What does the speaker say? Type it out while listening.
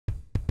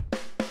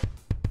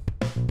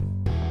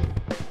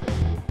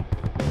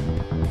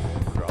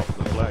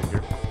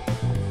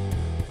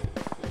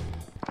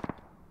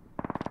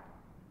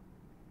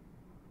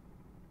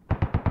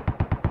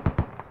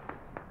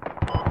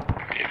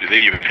they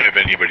even have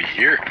anybody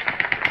here?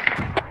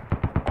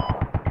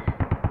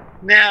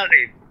 Now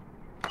they're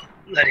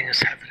letting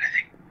us have it, I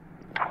think.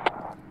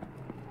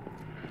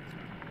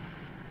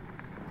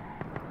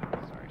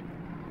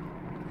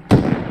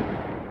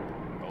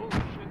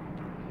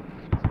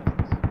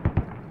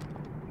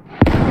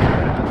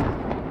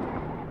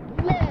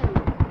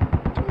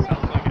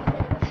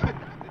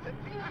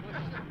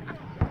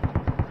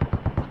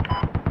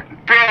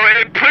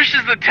 It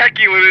pushes the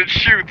techie when it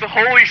shoots.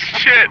 Holy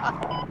shit!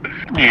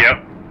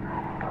 Yep.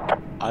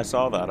 I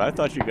saw that. I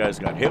thought you guys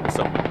got hit with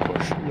something to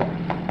push.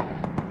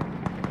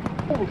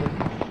 Holy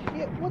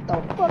shit, what the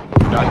fuck?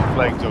 Got the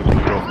flag zone to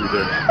go through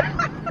there.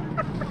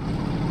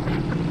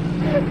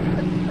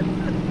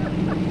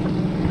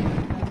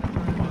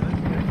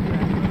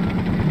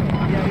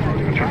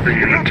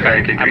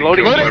 I'm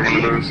loading.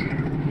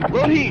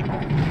 Load heat!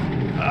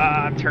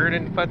 I'm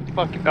turning, but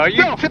fucking. Oh,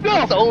 you tipped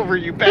us over,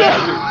 you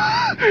bastard!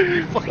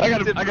 You fucking I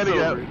gotta get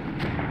out.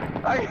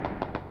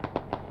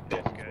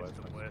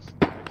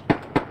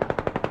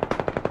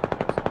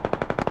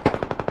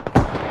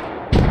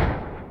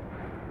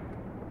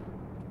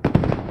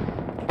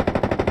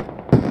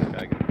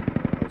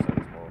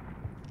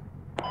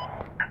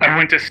 I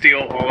went to steal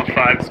all of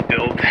 5's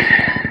build.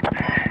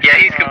 Yeah,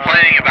 he's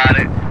complaining about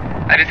it.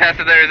 I just have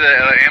to. There's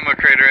an ammo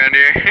crate around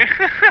here.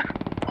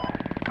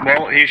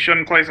 Well, he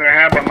shouldn't place a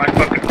hab on my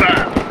fucking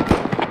thigh.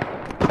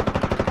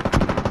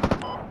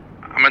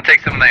 I'm gonna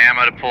take some of the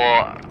ammo to pull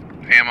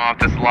ammo off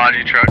this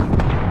Logi truck.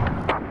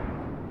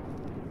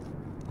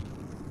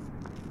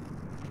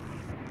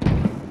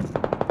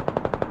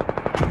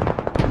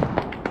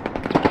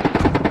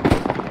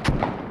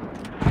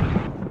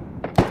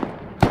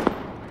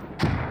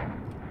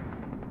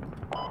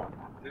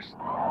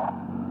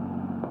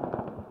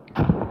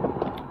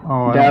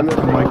 Oh, Down the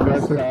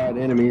like side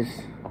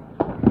enemies.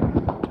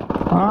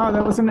 Ah,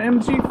 that was an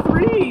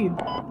MG3!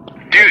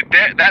 Dude,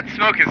 that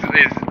smoke is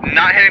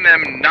not hitting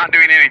them, not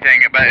doing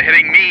anything, but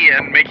hitting me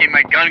and making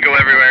my gun go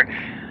everywhere.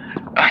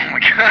 Oh my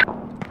god.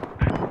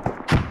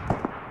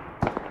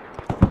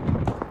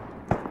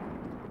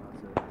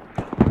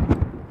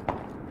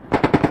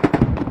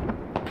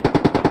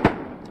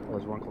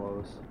 There's one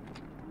close.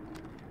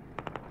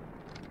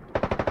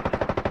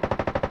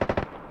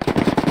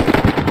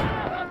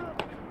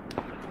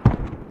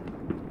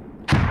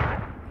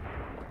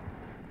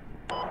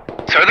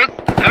 So are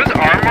those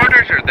our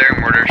mortars or their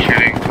mortars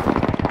shooting?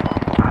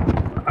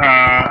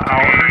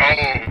 Ours. Oh.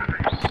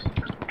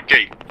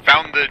 Okay,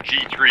 found the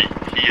G3.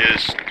 He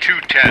is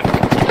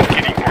 210,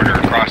 hitting order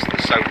across the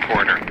south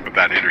corner of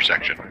that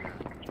intersection.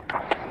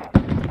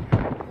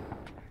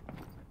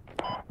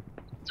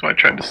 So I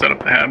tried to set up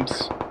the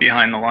habs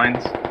behind the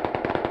lines.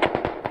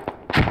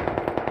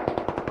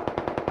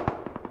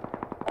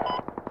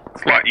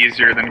 It's a lot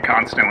easier than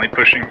constantly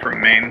pushing from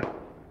main.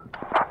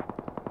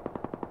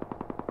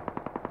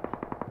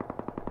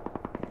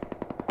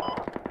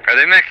 Are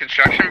they in that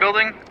construction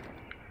building?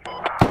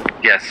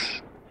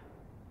 Yes.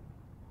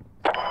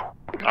 On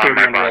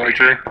my body.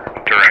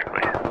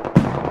 Directly.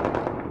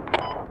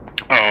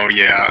 Oh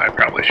yeah, I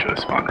probably should have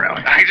spawned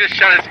rally. I just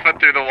shot his foot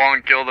through the wall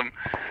and killed him.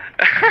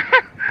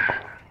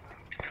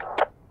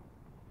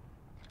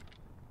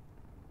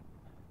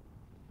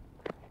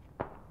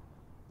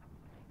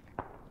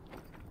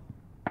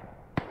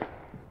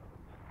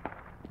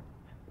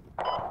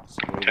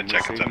 So 10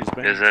 seconds up.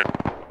 Is it?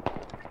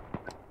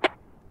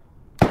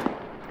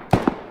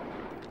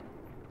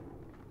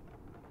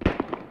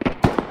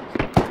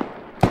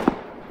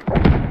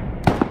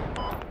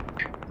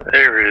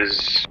 There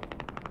is...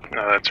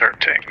 No, that's our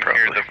tank,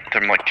 probably.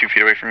 They're like 2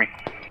 feet away from me.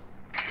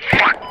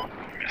 Fuck!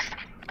 Missed.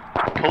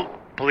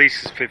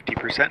 Police is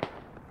 50%.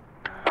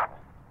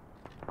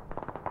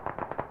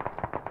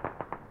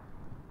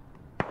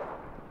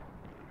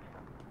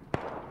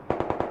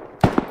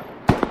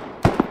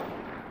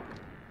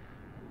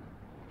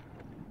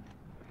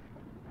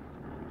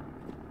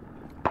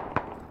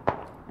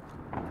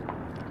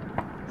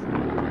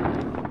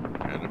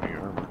 Enemy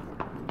armor.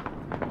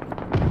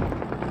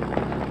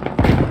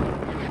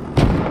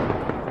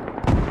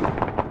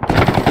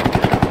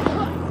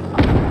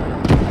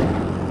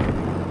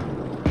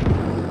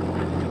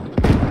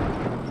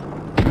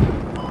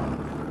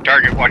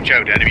 Target, watch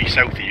out. Enemy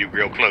south of you,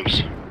 real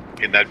close.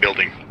 In that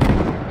building.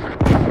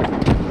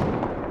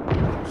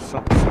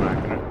 Something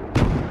smacking it.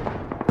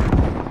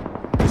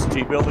 This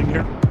T building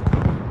here?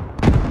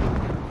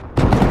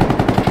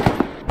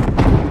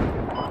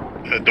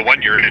 The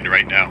one you're in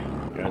right now.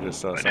 Yeah, I just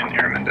saw I didn't something.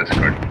 hear him in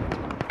Discord.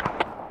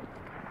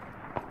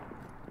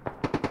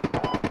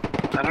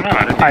 I don't know,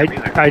 I didn't hear him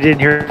either. I didn't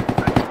hear.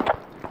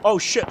 Oh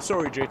shit,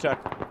 sorry JTAC.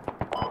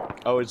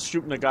 Oh, it's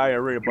shooting a guy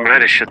right above Might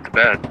me. have shit the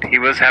bed. He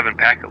was having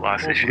packet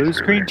loss issues. Blue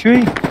screen tree?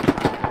 They changed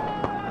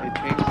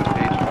the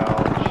page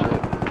file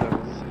shit. That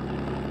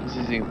was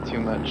using too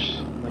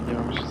much. Like, you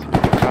know, it was just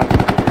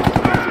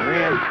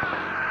RAM,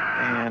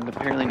 and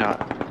apparently not.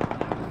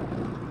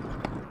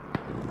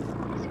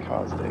 It's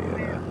caused a.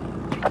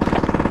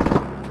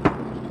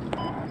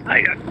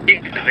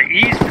 The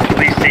east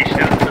police station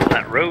down the middle of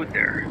that road right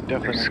there.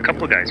 Definitely There's a not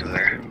couple of gonna guys over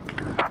there.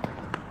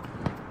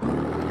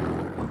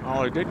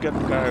 Oh, I did get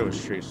the guy I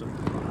was chasing.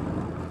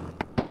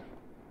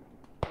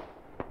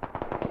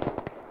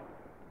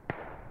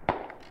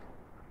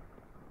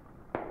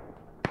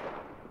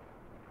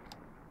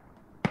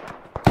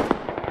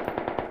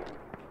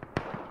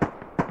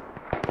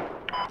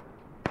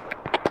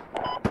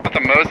 Put the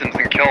Mosins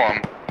and kill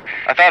him.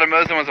 I thought a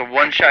Mosin was a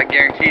one-shot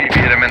guaranteed if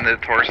you hit him in the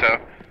torso.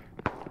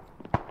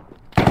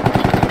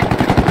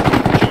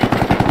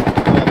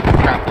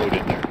 Crap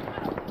loaded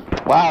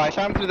there. Wow, I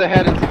shot him through the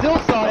head and still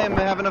saw him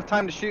have enough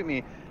time to shoot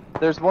me.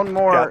 There's one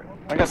more.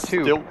 I got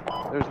two. Still.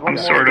 There's one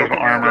Some more. sort of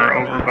armor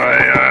over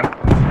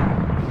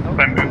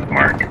by Moon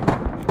Park.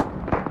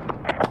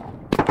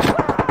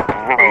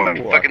 Oh,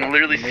 I fucking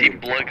literally see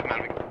blood come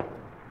out of me.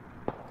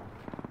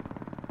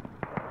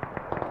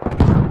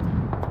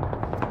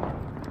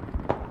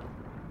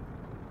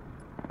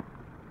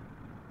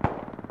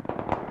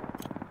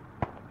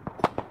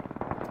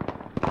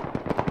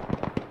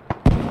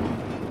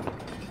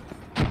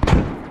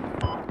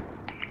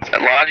 Does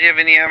that lodge have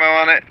any ammo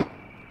on it?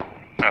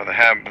 Oh, the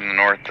hab in the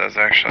north does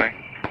actually.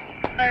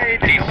 Hey,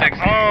 D6.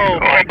 Oh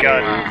my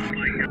god.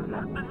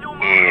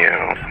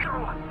 Yeah.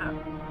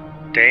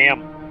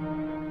 Damn.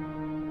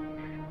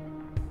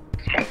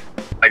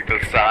 Like the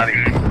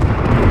Saudis.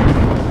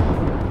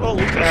 Well,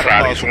 at least I The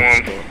had a Saudis positive won.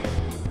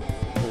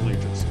 score.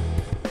 Allegiance.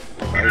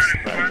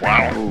 Nice.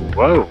 Wow.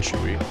 Whoa.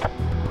 Chewy.